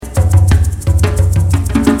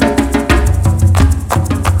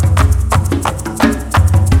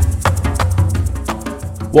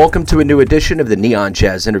Welcome to a new edition of the Neon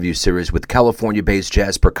Jazz interview series with California-based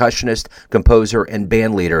jazz percussionist, composer, and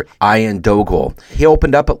bandleader Ian Dougall. He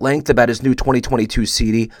opened up at length about his new 2022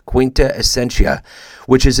 CD, Quinta Essentia,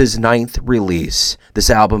 which is his 9th release. This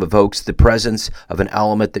album evokes the presence of an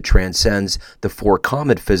element that transcends the four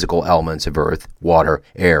common physical elements of earth, water,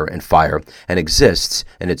 air, and fire, and exists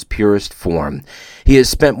in its purest form. He has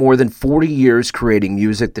spent more than 40 years creating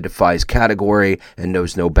music that defies category and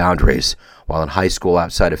knows no boundaries. While in high school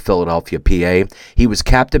outside of Philadelphia, PA, he was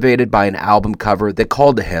captivated by an album cover that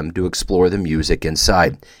called to him to explore the music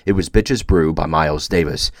inside. It was Bitches Brew by Miles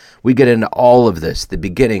Davis. We get into all of this, the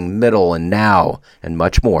beginning, middle, and now, and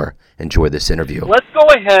much more. Enjoy this interview. Let's go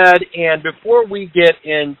ahead, and before we get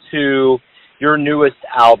into your newest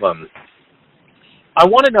album, I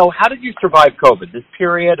want to know, how did you survive COVID, this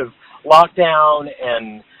period of lockdown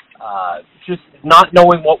and just not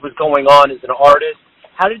knowing what was going on as an artist?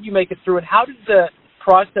 How did you make it through, and how did the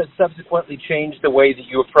process subsequently change the way that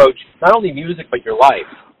you approach not only music but your life?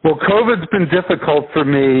 Well, COVID's been difficult for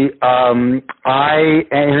me.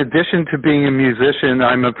 In addition to being a musician,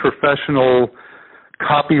 I'm a professional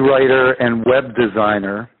copywriter and web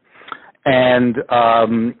designer. And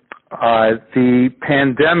the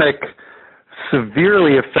pandemic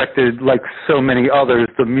severely affected, like so many others,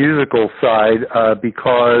 the musical side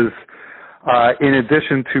because in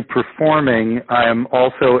addition to performing, I am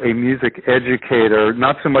also a music educator,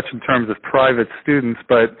 not so much in terms of private students,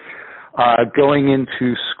 but going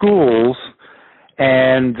into schools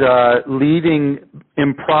and leading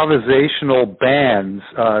improvisational bands.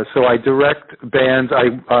 So I direct bands,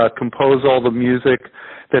 I compose all the music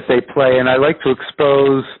that they play, and I like to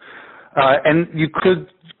expose, and you could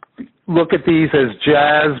look at these as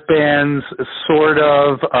jazz bands, sort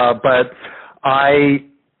of, but I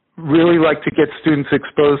really like to get students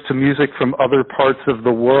exposed to music from other parts of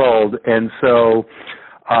the world, and so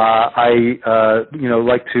I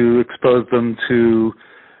like to expose them to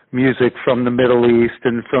music from the Middle East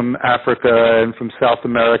and from Africa and from South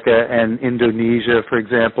America and Indonesia, for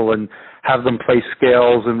example, and have them play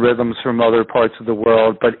scales and rhythms from other parts of the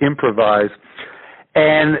world, but improvise.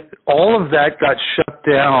 And all of that got shut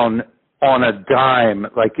down on a dime,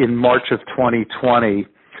 like in March of 2020.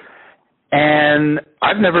 And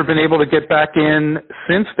I've never been able to get back in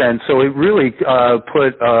since then. So it really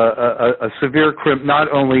put a severe crimp not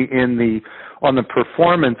only on the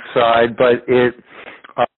performance side, but it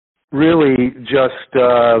really just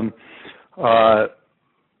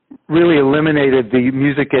really eliminated the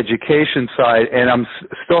music education side, and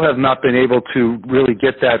still have not been able to really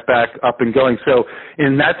get that back up and going. So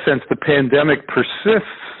in that sense, the pandemic persists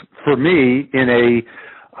for me in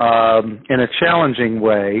a challenging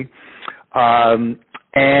way.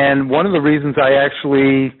 And one of the reasons I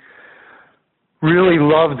actually really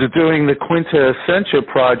loved doing the Quinta Essentia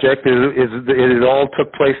project is it all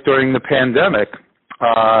took place during the pandemic.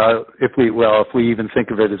 If we even think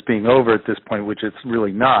of it as being over at this point, which it's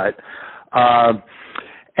really not.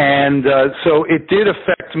 So it did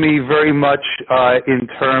affect me very much in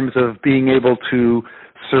terms of being able to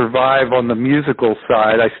survive on the musical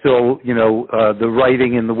side. I still, the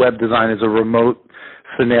writing and the web design is a remote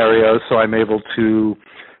scenario, so I'm able to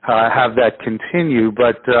have that continue.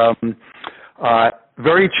 But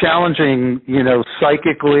very challenging,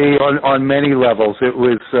 psychically on many levels. It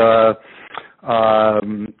was, I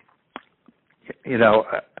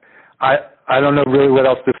don't know really what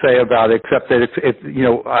else to say about it, except that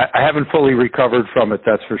I haven't fully recovered from it,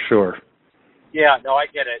 that's for sure. Yeah, no, I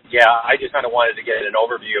get it. Yeah, I just kind of wanted to get an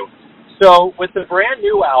overview. So with the brand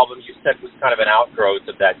new album you said was kind of an outgrowth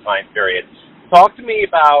of that time period, talk to me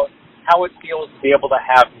about how it feels to be able to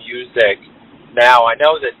have music now. I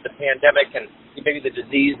know that the pandemic and maybe the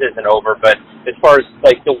disease isn't over, but as far as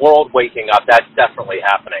like the world waking up, that's definitely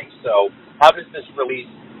happening. So how does this release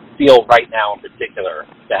feel right now in particular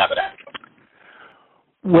to have it out?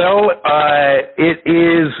 Well,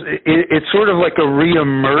 it's sort of like a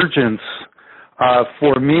reemergence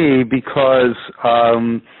for me because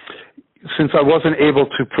since I wasn't able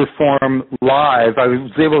to perform live, I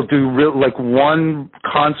was able to do one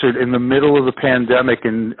concert in the middle of the pandemic,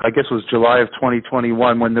 and I guess it was July of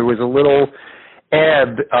 2021, when there was a little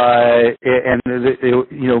ebb, and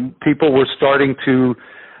people were starting to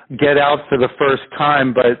get out for the first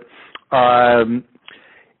time, but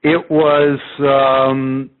it was.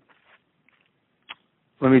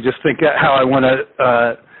 Let me just think how I want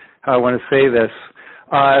to say this.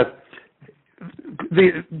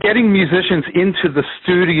 Getting musicians into the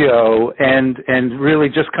studio and really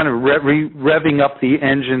just kind of revving up the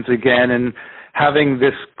engines again and having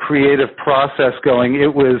this creative process going,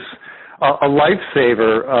 it was a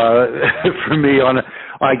lifesaver for me on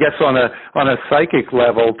a psychic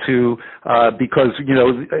level because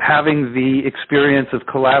having the experience of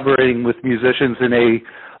collaborating with musicians in a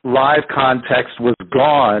live context was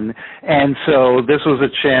gone, and so this was a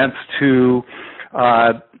chance to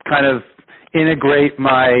kind of integrate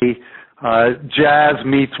my jazz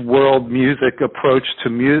meets world music approach to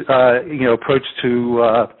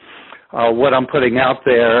what I'm putting out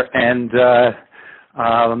there, and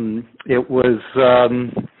it was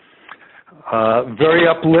very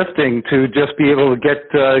uplifting to just be able to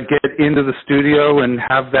get into the studio and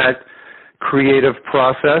have that creative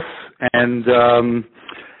process, and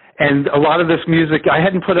a lot of this music, I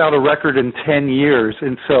hadn't put out a record in 10 years,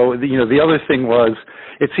 and so the other thing was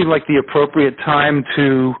it seemed like the appropriate time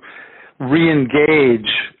to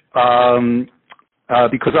re-engage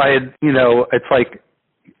because I had, it's like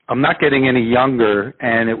I'm not getting any younger,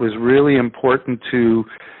 and it was really important to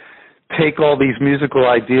take all these musical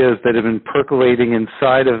ideas that have been percolating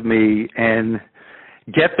inside of me and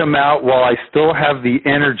get them out while I still have the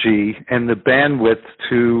energy and the bandwidth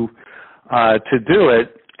to do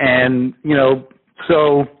it. And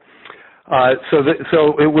so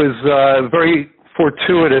it was very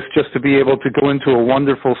fortuitous just to be able to go into a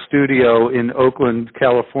wonderful studio in Oakland,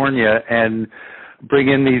 California, and bring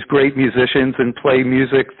in these great musicians and play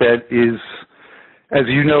music that is, as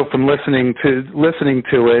you know from listening to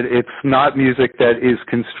it, it's not music that is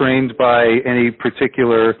constrained by any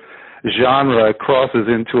particular genre. It crosses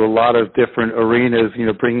into a lot of different arenas,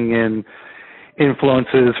 bringing in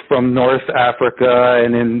influences from North Africa,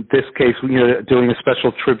 and in this case, doing a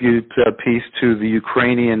special tribute piece to the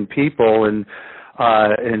Ukrainian people, and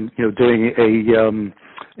doing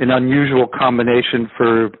an unusual combination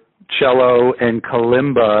for cello and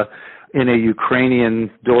kalimba in a Ukrainian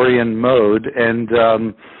Dorian mode, and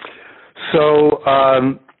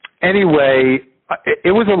anyway,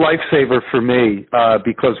 it was a lifesaver for me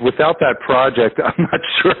because without that project, I'm not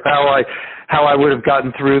sure how I would have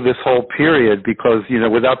gotten through this whole period, because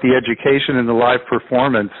without the education and the live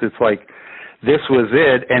performance, it's like this was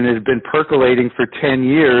it, and it had been percolating for 10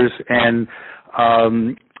 years, and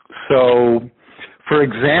so, for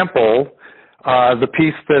example, the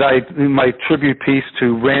piece my tribute piece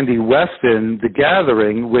to Randy Weston, The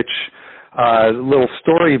Gathering, which little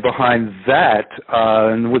story behind that,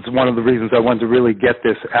 and was one of the reasons I wanted to really get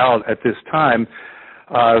this out at this time.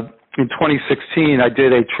 In 2016, I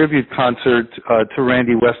did a tribute concert to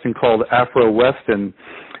Randy Weston called Afro Weston,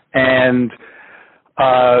 and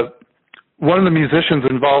one of the musicians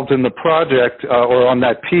involved in the project or on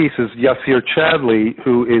that piece is Yassir Chadli,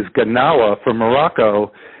 who is Ganawa from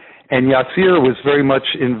Morocco, and Yassir was very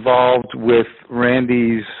much involved with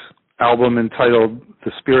Randy's album entitled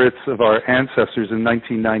The Spirits of Our Ancestors in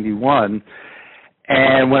 1991.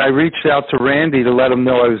 And when I reached out to Randy to let him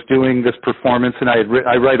know I was doing this performance, and I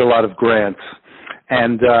write a lot of grants,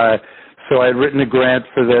 and so I had written a grant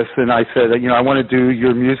for this, and I said, I want to do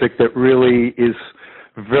your music that really is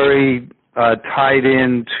very tied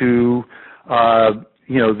into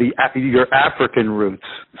your African roots.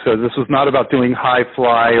 So this was not about doing high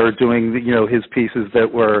fly or doing his pieces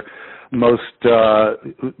that were most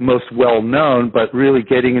well known, but really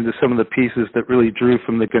getting into some of the pieces that really drew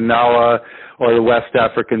from the Ganawa or the West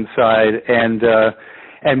African side.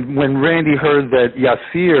 And when Randy heard that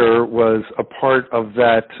Yassir was a part of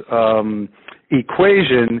that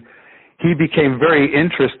equation, he became very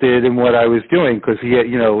interested in what I was doing, because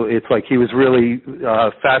it's like he was really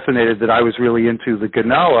fascinated that I was really into the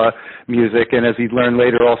Ganawa music, and as he learned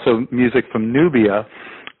later, also music from Nubia.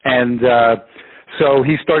 And so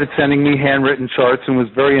he started sending me handwritten charts and was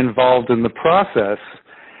very involved in the process.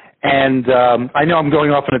 And I know I'm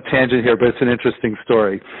going off on a tangent here, but it's an interesting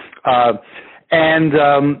story. And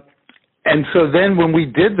so then when we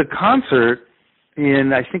did the concert,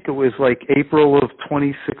 I think it was like April of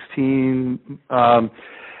 2016,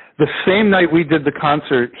 the same night we did the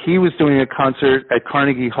concert, he was doing a concert at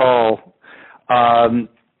Carnegie Hall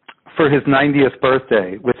for his 90th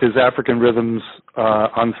birthday with his African Rhythms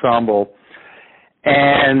ensemble.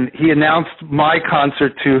 And he announced my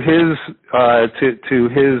concert to his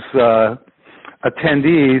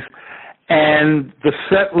attendees, and the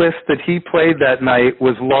set list that he played that night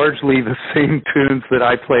was largely the same tunes that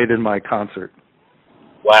I played in my concert.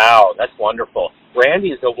 Wow, that's wonderful. Randy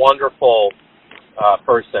is a wonderful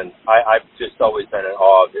person. I've just always been in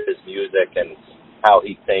awe of his music and how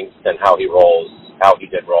he thinks and how he rolls, how he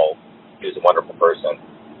did roll. He was a wonderful person.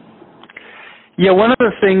 Yeah, one of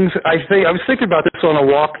the things I was thinking about this on a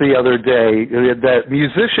walk the other day, that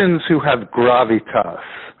musicians who have gravitas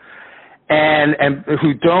and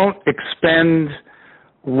who don't expend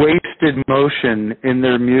wasted motion in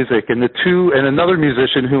their music. And another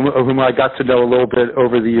musician whom I got to know a little bit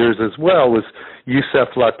over the years as well was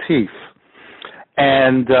Yusef Lateef.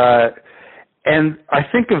 And I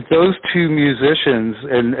think of those two musicians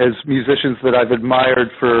and as musicians that I've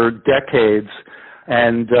admired for decades.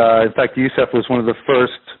 And in fact, Yusef was one of the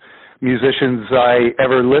first musicians I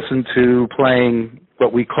ever listened to playing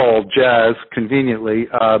what we call jazz, conveniently,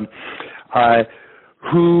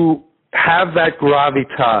 who have that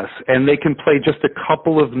gravitas, and they can play just a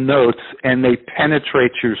couple of notes and they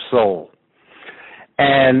penetrate your soul.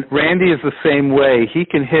 And Randy is the same way. He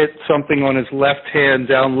can hit something on his left hand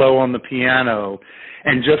down low on the piano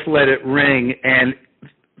and just let it ring, and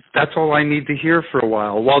that's all I need to hear for a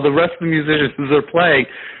while. While the rest of the musicians are playing,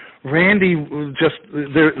 Randy just,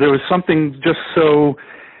 there was something just so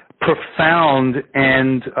profound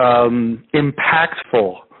and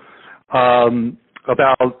impactful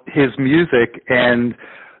about his music, and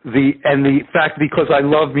the fact, because I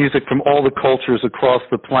love music from all the cultures across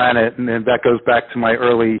the planet, and that goes back to my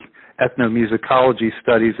early ethnomusicology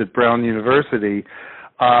studies at Brown University.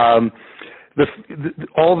 All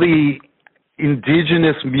the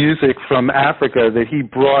indigenous music from Africa that he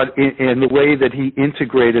brought in, and the way that he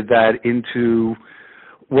integrated that into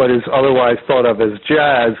what is otherwise thought of as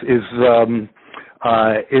jazz is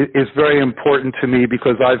very important to me,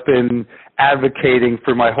 because I've been advocating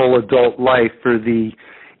for my whole adult life for the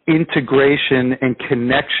integration and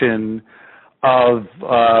connection of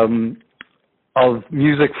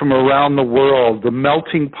music from around the world, the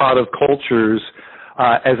melting pot of cultures,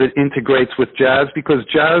 as it integrates with jazz, because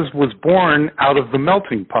jazz was born out of the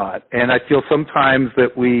melting pot. And I feel sometimes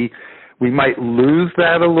that we might lose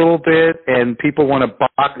that a little bit, and people want to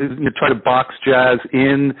try to box jazz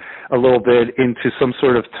in a little bit into some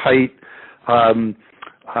sort of tight,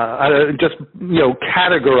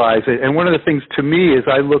 categorize it. And one of the things to me is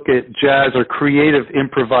I look at jazz or creative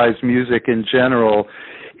improvised music in general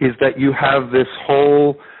is that you have this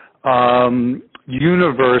whole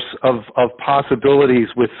universe of possibilities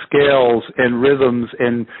with scales and rhythms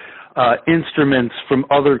and instruments from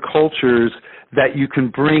other cultures that you can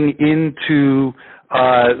bring into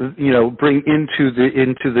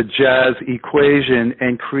the jazz equation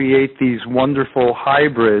and create these wonderful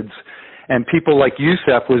hybrids. And people like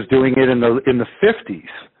Yusef was doing it in the 50s.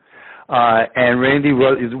 And Randy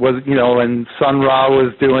was, and Sun Ra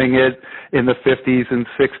was doing it in the 50s and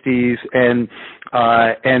 60s,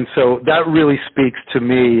 and so that really speaks to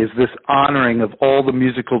me, is this honoring of all the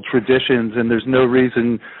musical traditions, and there's no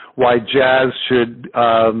reason why jazz should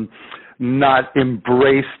not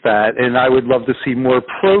embrace that. And I would love to see more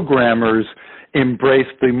programmers embrace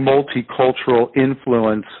the multicultural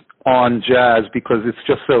influence on jazz, because it's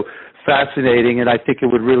just so fascinating, and I think it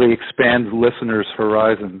would really expand listeners'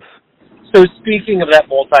 horizons. So speaking of that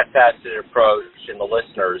multifaceted approach and the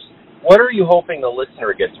listeners, what are you hoping the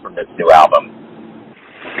listener gets from this new album?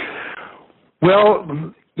 Well,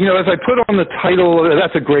 as I put on the title,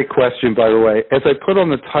 that's a great question, by the way. As I put on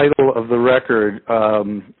the title of the record,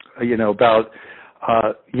 about,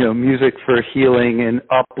 music for healing and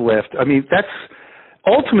uplift, I mean, that's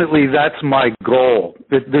my goal.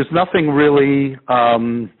 There's nothing really,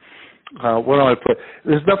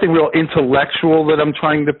 there's nothing real intellectual that I'm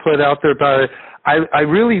trying to put out there about it. I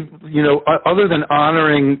really, other than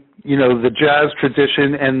honoring, the jazz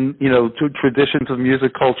tradition and, traditions of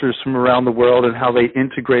music cultures from around the world and how they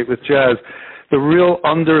integrate with jazz, the real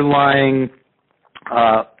underlying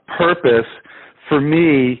purpose for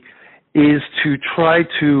me is to try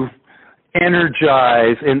to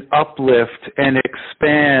energize and uplift and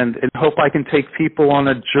expand, and hope I can take people on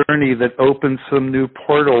a journey that opens some new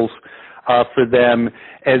portals for them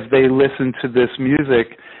as they listen to this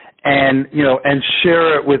music, and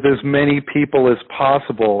share it with as many people as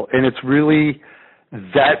possible. And it's really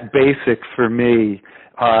that basic for me.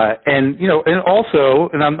 And also,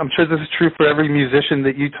 and I'm sure this is true for every musician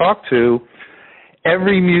that you talk to,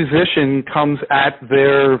 every musician comes at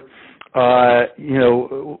their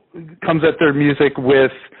music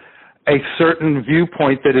with a certain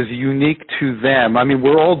viewpoint that is unique to them. I mean,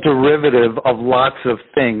 we're all derivative of lots of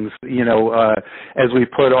things, as we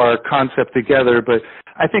put our concept together, but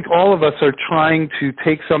I think all of us are trying to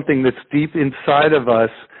take something that's deep inside of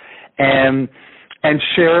us and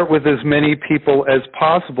share it with as many people as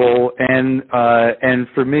possible. And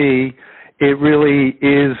for me, it really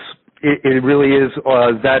is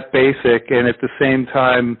that basic. And at the same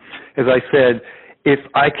time, as I said, if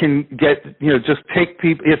I can get, just take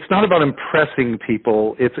people, it's not about impressing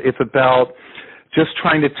people. It's about just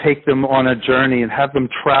trying to take them on a journey and have them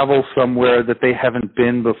travel somewhere that they haven't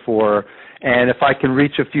been before. And if I can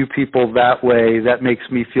reach a few people that way, that makes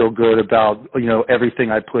me feel good about,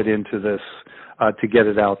 everything I put into this to get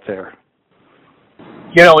it out there.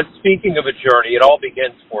 And speaking of a journey, it all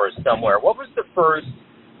begins for us somewhere. What was the first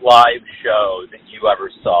live show that you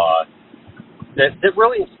ever saw that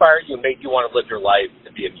really inspired you and made you want to live your life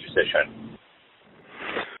to be a musician?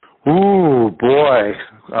 Ooh, boy.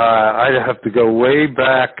 I'd have to go way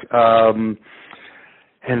back and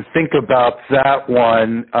think about that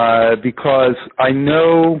one because I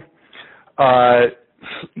know,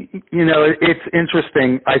 it's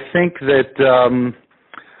interesting. I think that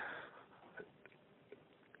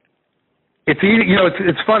it's easy.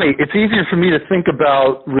 It's funny. It's easier for me to think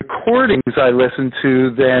about recordings I listen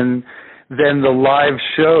to than the live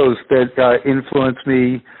shows that influence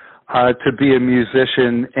me to be a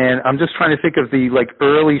musician. And I'm just trying to think of the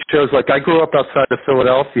early shows. I grew up outside of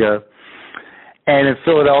Philadelphia, and in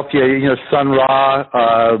Philadelphia, Sun Ra,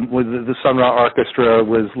 with the Sun Ra Orchestra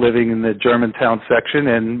was living in the Germantown section,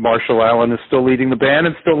 and Marshall Allen is still leading the band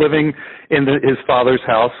and still living in his father's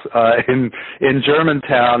house in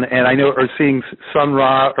Germantown. And I know, seeing Sun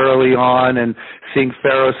Ra early on, and seeing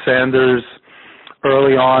Pharoah Sanders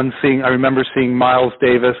early on. I remember seeing Miles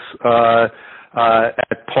Davis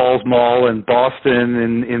at Paul's Mall in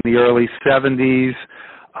Boston in the early 70s,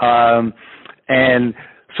 and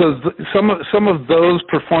so some of those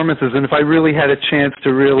performances. And if I really had a chance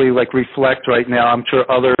to really reflect right now, I'm sure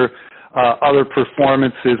other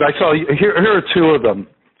performances. I saw here are two of them.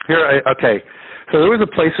 Okay. So there was a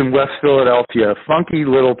place in West Philadelphia, a funky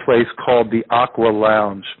little place called the Aqua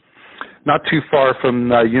Lounge, not too far from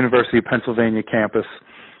the University of Pennsylvania campus,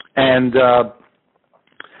 and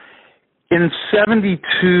in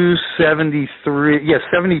 72,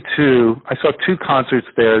 72, I saw two concerts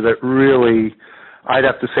there that really, I'd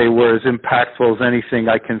have to say, were as impactful as anything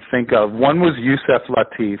I can think of. One was Yusef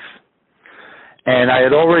Lateef, and I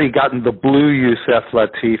had already gotten the Blue Yusef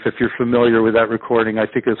Lateef, if you're familiar with that recording. I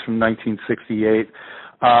think it was from 1968.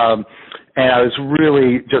 And I was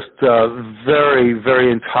really just very,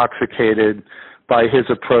 very intoxicated by his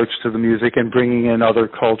approach to the music and bringing in other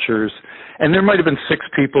cultures. And there might have been 6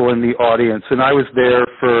 people in the audience, and I was there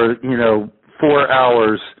for, 4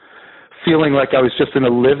 hours, feeling like I was just in a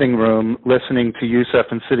living room listening to Yusef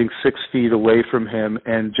and sitting 6 feet away from him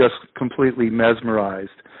and just completely mesmerized.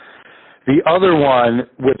 The other one,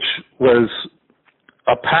 which was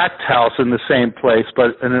a packed house in the same place,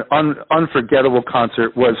 but an unforgettable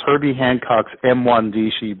concert, was Herbie Hancock's M1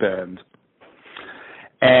 Band.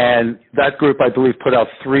 And that group, I believe, put out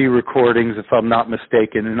 3 recordings, if I'm not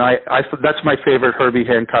mistaken. And I that's my favorite Herbie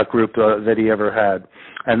Hancock group that he ever had.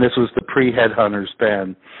 And this was the Pre-Headhunters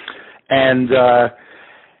band. And I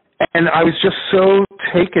was just so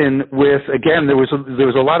taken with, again, there was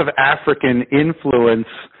a lot of African influence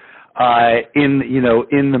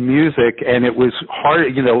in the music, and it was hard.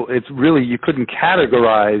 It's really, you couldn't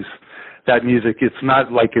categorize that music. It's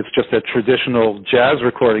not like it's just a traditional jazz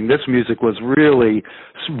recording. This music was really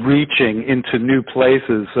reaching into new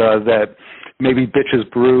places that maybe Bitches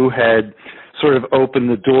Brew had sort of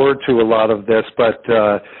opened the door to a lot of this, but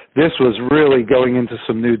this was really going into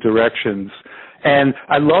some new directions. And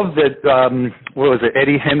I love that,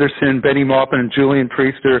 Eddie Henderson, Benny Maupin, and Julian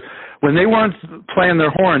Priester, when they weren't playing their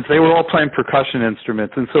horns, they were all playing percussion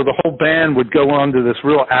instruments. And so the whole band would go on to this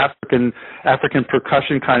real African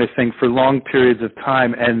percussion kind of thing for long periods of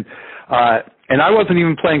time. And I wasn't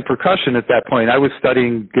even playing percussion at that point. I was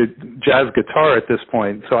studying jazz guitar at this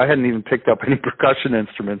point, so I hadn't even picked up any percussion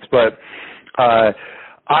instruments. But I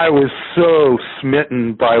was so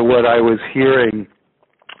smitten by what I was hearing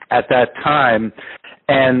at that time.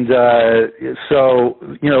 And so,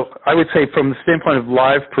 I would say from the standpoint of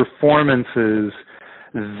live performances,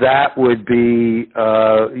 that would be,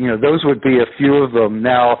 those would be a few of them.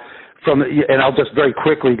 Now, and I'll just very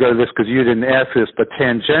quickly go to this because you didn't ask this, but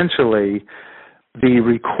tangentially, the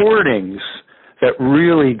recordings that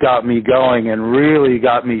really got me going and really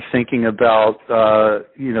got me thinking about,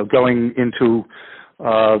 going into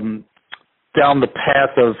down the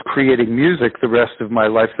path of creating music the rest of my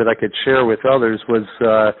life that I could share with others was,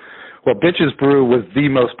 Bitches Brew was the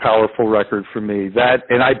most powerful record for me.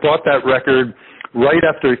 And I bought that record right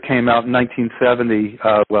after it came out in 1970,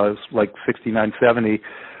 it was like 69, 70,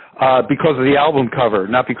 because of the album cover,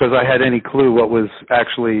 not because I had any clue what was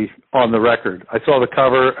actually on the record. I saw the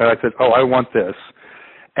cover and I said, oh, I want this.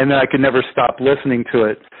 And then I could never stop listening to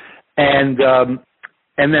it. And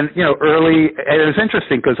then, and it was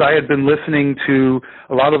interesting because I had been listening to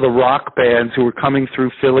a lot of the rock bands who were coming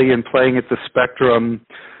through Philly and playing at the Spectrum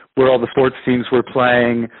where all the sports teams were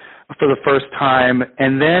playing for the first time.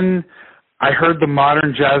 And then I heard the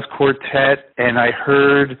Modern Jazz Quartet, and I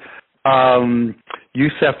heard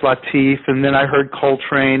Yusef Lateef, and then I heard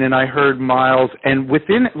Coltrane, and I heard Miles. And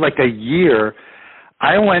within like a year,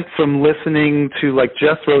 I went from listening to like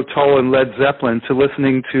Jethro Tull and Led Zeppelin to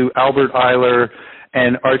listening to Albert Ayler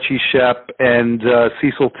and Archie Shepp and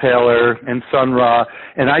Cecil Taylor and Sun Ra,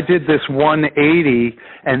 and I did this 180,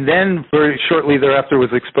 and then very shortly thereafter was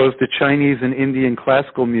exposed to Chinese and Indian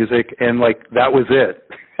classical music, and like that was it.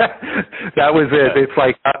 That was it. It's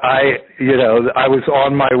like I was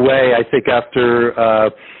on my way. I think after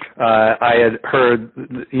I had heard,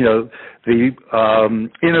 the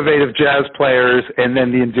innovative jazz players and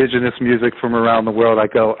then the indigenous music from around the world, I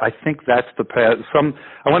go, I think that's the path.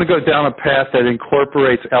 I want to go down a path that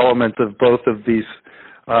incorporates elements of both of these,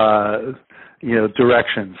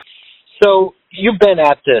 directions. So you've been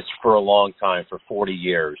at this for a long time, for 40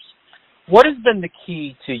 years. What has been the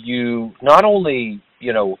key to you not only,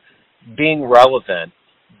 being relevant,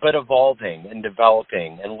 but evolving and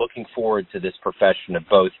developing and looking forward to this profession of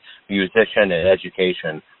both musician and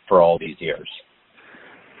education for all these years?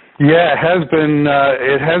 Yeah,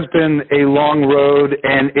 it has been a long road,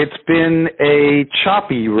 and it's been a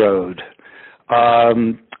choppy road.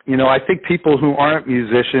 I think people who aren't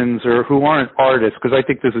musicians or who aren't artists, because I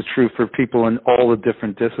think this is true for people in all the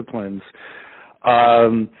different disciplines,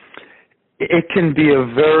 it can be a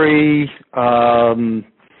very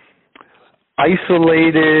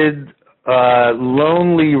isolated,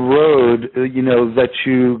 lonely road, that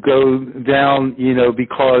you go down,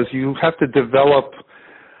 because you have to develop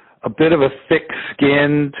a bit of a thick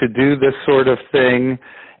skin to do this sort of thing,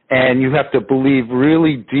 and you have to believe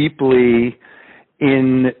really deeply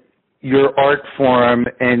in your art form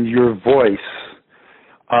and your voice,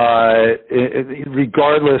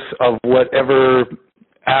 regardless of whatever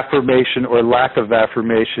affirmation or lack of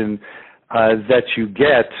affirmation that you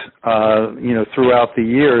get, throughout the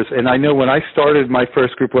years. And I know when I started my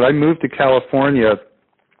first group, when I moved to California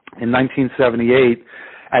in 1978,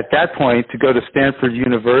 at that point to go to Stanford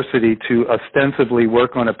University to ostensibly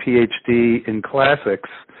work on a PhD in classics,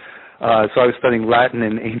 so I was studying Latin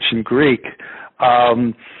and ancient Greek,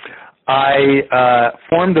 I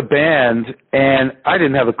formed a band, and I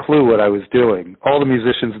didn't have a clue what I was doing. All the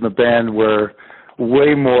musicians in the band were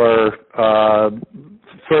way more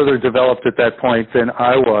further developed at that point than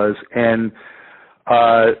I was, and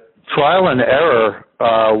trial and error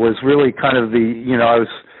was really kind of I was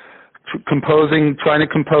trying to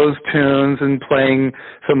compose tunes and playing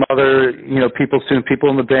some other, people's tunes. People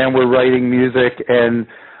in the band were writing music, and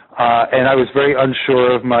I was very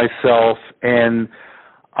unsure of myself, and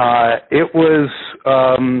it was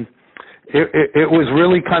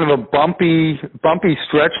really kind of a bumpy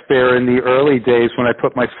stretch there in the early days when I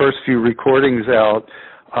put my first few recordings out,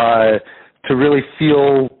 to really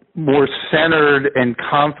feel more centered and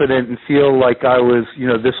confident and feel like I was,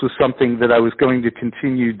 this was something that I was going to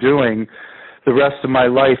continue doing the rest of my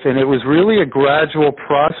life. And it was really a gradual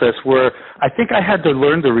process where I think I had to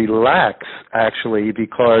learn to relax, actually,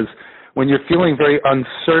 because when you're feeling very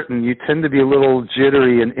uncertain, you tend to be a little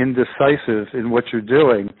jittery and indecisive in what you're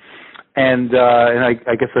doing. And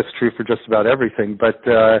I guess that's true for just about everything. But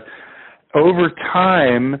over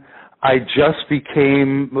time, I just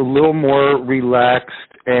became a little more relaxed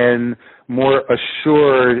and more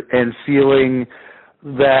assured and feeling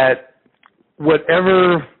that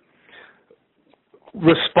whatever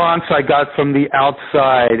response I got from the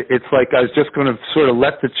outside, it's like I was just going to sort of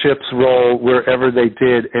let the chips roll wherever they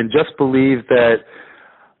did and just believe that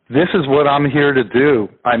this is what I'm here to do.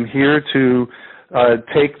 I'm here to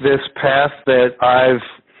take this path that I've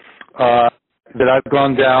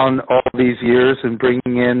gone down all these years and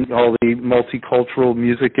bringing in all the multicultural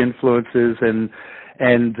music influences and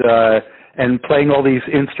playing all these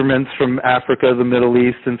instruments from Africa, the Middle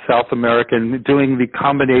East, and South America, and doing the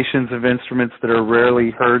combinations of instruments that are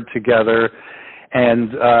rarely heard together,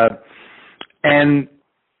 and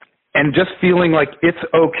just feeling like it's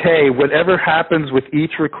okay. Whatever happens with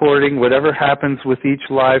each recording, whatever happens with each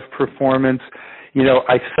live performance,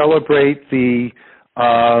 I celebrate the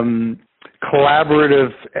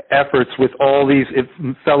collaborative efforts with all these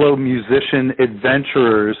fellow musician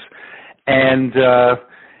adventurers, and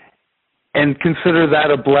consider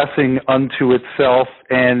that a blessing unto itself.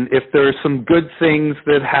 And if there are some good things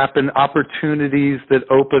that happen, opportunities that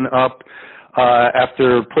open up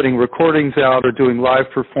after putting recordings out or doing live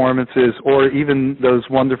performances, or even those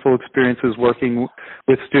wonderful experiences working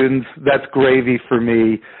with students, that's gravy for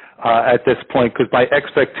me at this point, because my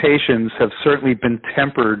expectations have certainly been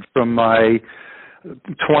tempered from my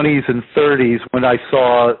 20s and 30s when I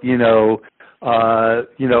saw, it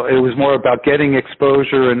was more about getting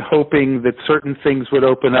exposure and hoping that certain things would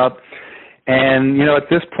open up. And, at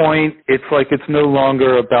this point, it's like it's no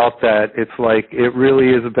longer about that. It's like it really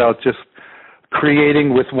is about just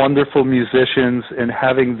creating with wonderful musicians and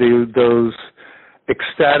having those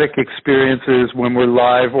ecstatic experiences when we're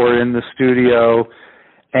live or in the studio.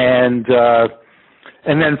 And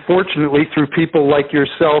then fortunately through people like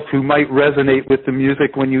yourself who might resonate with the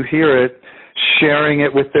music when you hear it, sharing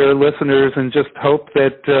it with their listeners, and just hope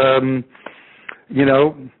that,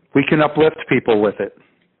 we can uplift people with it.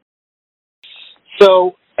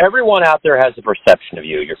 So everyone out there has a perception of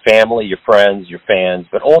you, your family, your friends, your fans,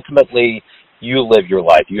 but ultimately you live your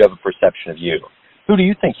life. You have a perception of you. Who do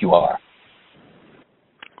you think you are?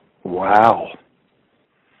 Wow.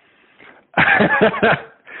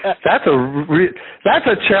 That's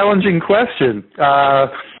a challenging question.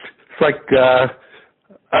 It's like,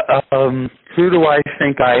 who do I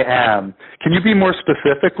think I am? Can you be more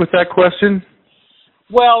specific with that question?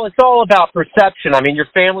 Well, it's all about perception. I mean, your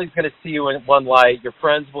family's going to see you in one light. Your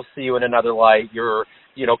friends will see you in another light. Your,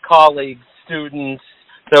 colleagues, students,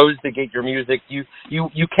 those that get your music, you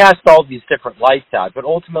cast all these different lights out. But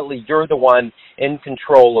ultimately, you're the one in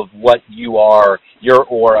control of what you are, your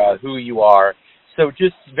aura, who you are. So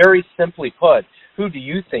just very simply put, who do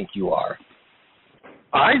you think you are?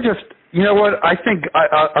 I think,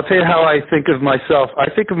 I'll tell you how I think of myself. I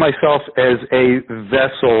think of myself as a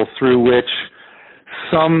vessel through which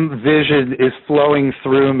some vision is flowing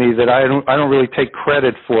through me that I don't really take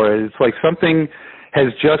credit for it. It's like something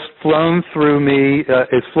has just flown through me,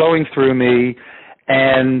 is flowing through me,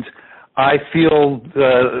 and I feel,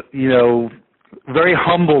 very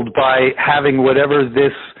humbled by having whatever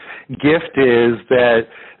this gift is that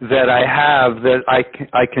I have, that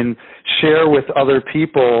I can share with other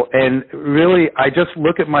people. And really, I just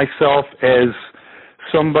look at myself as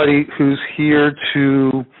somebody who's here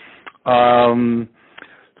to, and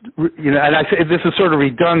I say this is sort of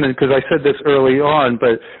redundant because I said this early on,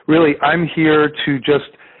 but really I'm here to just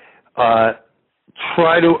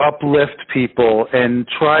try to uplift people and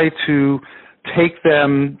try to take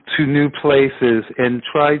them to new places and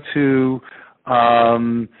try to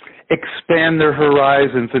expand their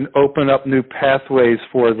horizons and open up new pathways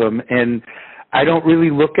for them. And I don't really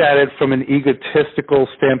look at it from an egotistical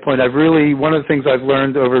standpoint. One of the things I've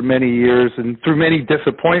learned over many years and through many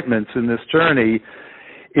disappointments in this journey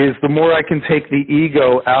is the more I can take the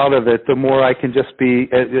ego out of it, the more I can just be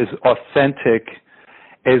as authentic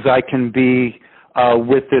as I can be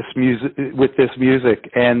with this music.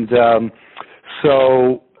 And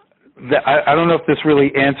so I don't know if this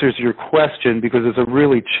really answers your question, because it's a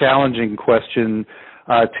really challenging question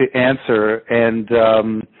to answer. And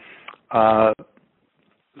I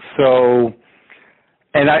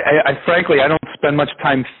frankly, I don't spend much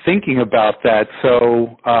time thinking about that.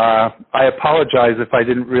 So I apologize if I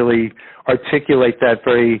didn't really articulate that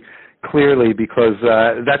very clearly, because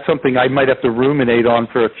that's something I might have to ruminate on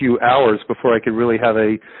for a few hours before I could really have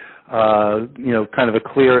a, kind of a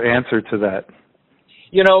clear answer to that.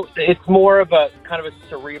 It's more of a kind of a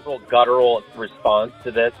cerebral, guttural response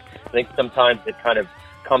to this. I think sometimes it kind of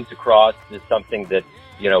comes across as something that,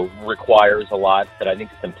 requires a lot, but I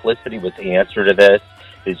think simplicity with the answer to this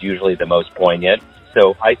is usually the most poignant.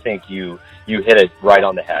 So I think you hit it right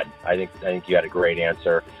on the head. I think you had a great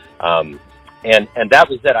answer. And that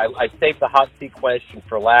was it. I saved the hot seat question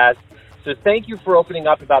for last. So thank you for opening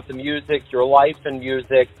up about the music, your life in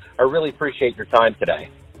music. I really appreciate your time today.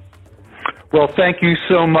 Well, thank you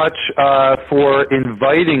so much for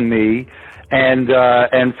inviting me and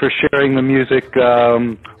for sharing the music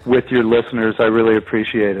with your listeners. I really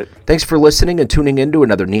appreciate it. Thanks for listening and tuning in to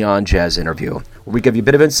another Neon Jazz interview, where we give you a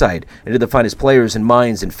bit of insight into the finest players and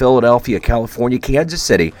minds in Philadelphia, California, Kansas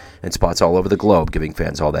City, and spots all over the globe, giving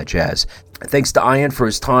fans all that jazz. Thanks to Ian for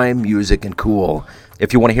his time, music, and cool.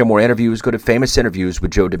 If you want to hear more interviews, go to Famous Interviews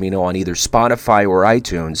with Joe Dimino on either Spotify or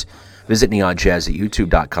iTunes. Visit neonjazz at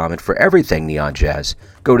youtube.com, and for everything Neon Jazz,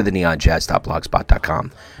 go to the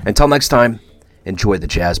neonjazz.blogspot.com. Until next time, enjoy the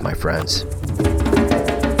jazz, my friends.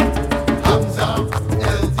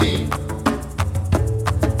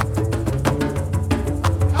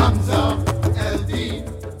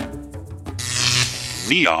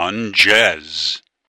 Neon Jazz.